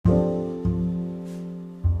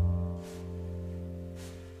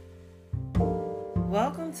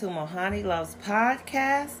Welcome to Mohani Loves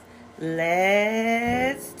Podcast.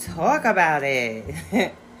 Let's talk about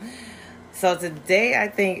it. So today I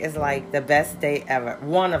think is like the best day ever.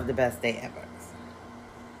 One of the best day ever.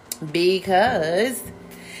 Because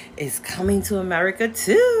it's coming to America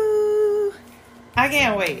too. I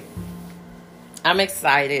can't wait. I'm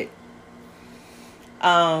excited.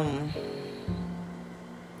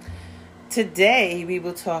 Today we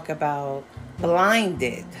will talk about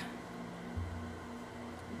blinded.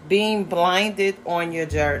 Being blinded on your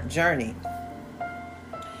journey.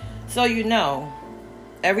 So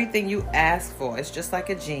everything you ask for is just like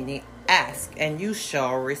a genie. Ask and you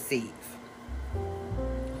shall receive.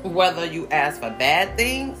 Whether you ask for bad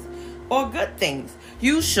things or good things,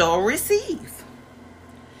 you shall receive.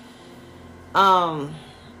 I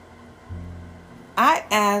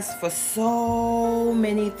asked for so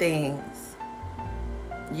many things.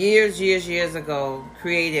 Years ago,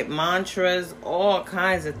 created mantras, all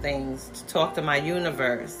kinds of things to talk to my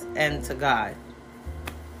universe and to God.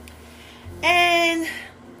 And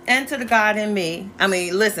to the God in me. I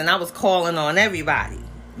mean, listen, I was calling on everybody.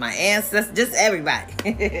 My ancestors, just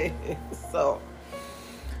everybody. So,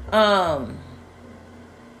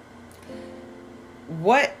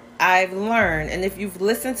 what I've learned, and if you've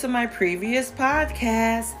listened to my previous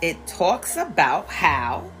podcast, it talks about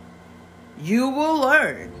how you will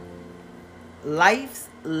learn life's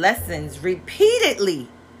lessons repeatedly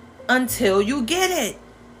until you get it.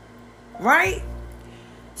 Right?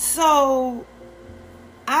 So,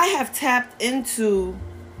 I have tapped into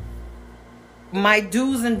my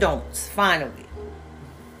do's and don'ts, finally.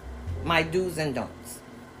 My do's and don'ts.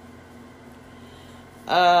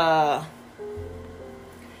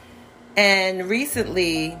 And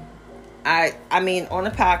recently, I mean, on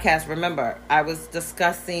the podcast, remember, I was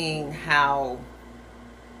discussing how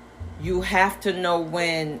you have to know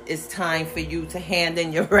when it's time for you to hand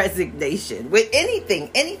in your resignation with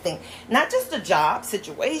anything, not just a job,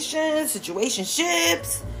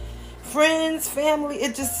 situationships, friends, family.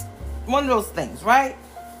 It's just one of those things, right?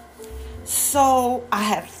 So I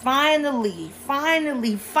have finally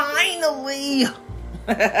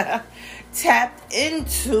tapped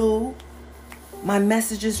into my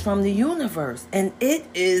messages from the universe. And it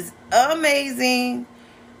is amazing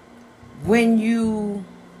when you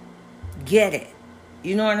get it.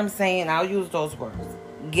 You know what I'm saying? I'll use those words.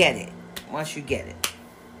 Get it. Once you get it.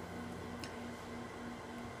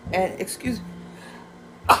 And excuse me.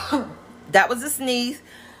 That was a sneeze.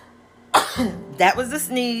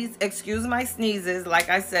 Excuse my sneezes. Like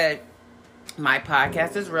I said, my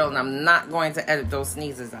podcast is real and I'm not going to edit those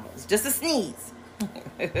sneezes out. It's just a sneeze.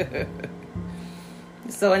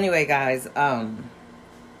 So anyway, guys,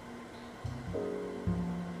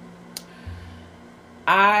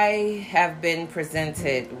 I have been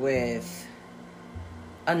presented with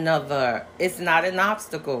it's not an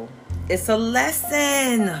obstacle. It's a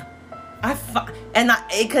lesson.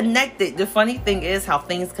 It connected. The funny thing is how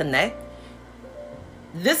things connect.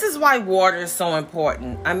 This is why water is so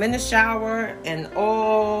important. I'm in the shower and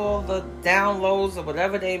all the downloads or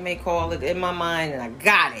whatever they may call it in my mind, and I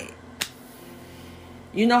got it.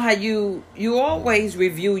 You know how you always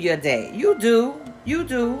review your day. You do.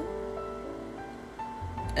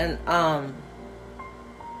 And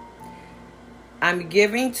I'm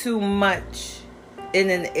giving too much in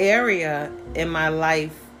an area in my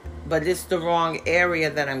life, but it's the wrong area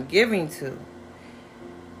that I'm giving to.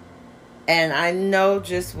 And I know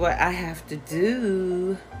just what I have to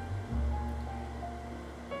do.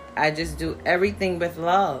 I just do everything with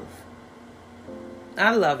love.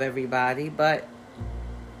 I love everybody, but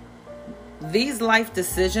these life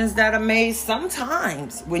decisions that are made,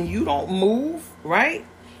 sometimes when you don't move, right?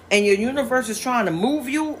 And your universe is trying to move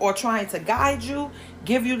you or trying to guide you,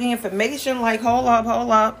 give you the information like, hold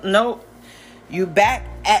up. Nope. You back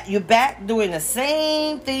doing the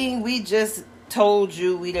same thing we just told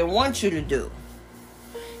you we didn't want you to do.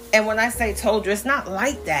 And when I say told you, it's not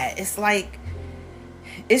like that. It's like,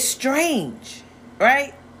 it's strange,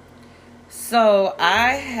 right? So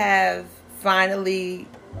I have finally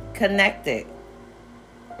connected,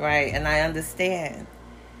 right? And I understand.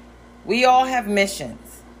 We all have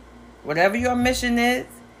missions. Whatever your mission is,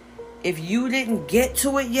 if you didn't get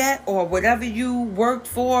to it yet, or whatever you worked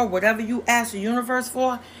for, whatever you asked the universe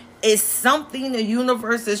for, is something the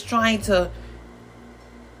universe is trying to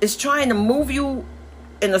move you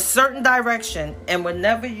in a certain direction. And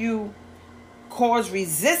whenever you cause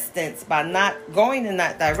resistance by not going in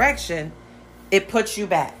that direction, it puts you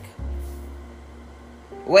back.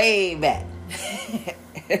 Way back.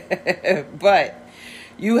 But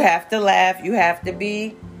you have to laugh. You have to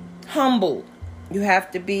be humble. You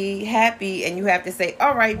have to be happy, and you have to say,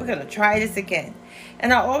 all right, we're going to try this again.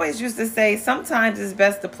 And I always used to say, sometimes it's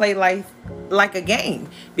best to play life like a game.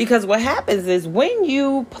 Because what happens is when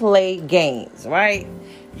you play games, right,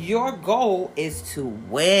 your goal is to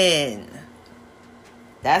win.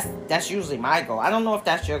 That's usually my goal. I don't know if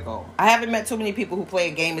that's your goal. I haven't met too many people who play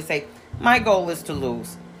a game and say, my goal is to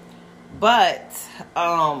lose. But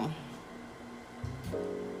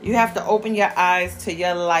you have to open your eyes to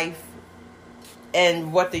your life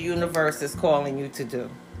and what the universe is calling you to do.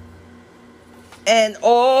 And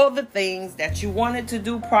all the things that you wanted to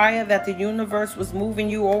do prior that the universe was moving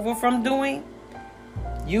you over from doing,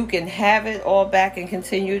 you can have it all back and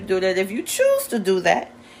continue to do that if you choose to do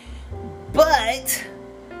that. But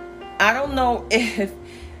I don't know if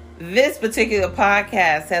this particular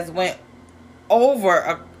podcast has went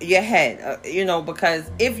over your head, because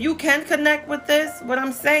if you can connect with this, what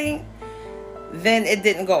I'm saying, then it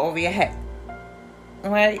didn't go over your head. All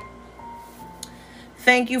right?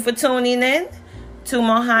 Thank you for tuning in to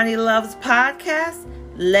Mohani Loves Podcast.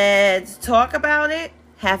 Let's talk about it.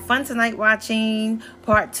 Have fun tonight watching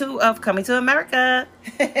part 2 of Coming to America.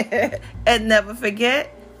 And never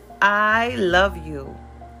forget, I love you.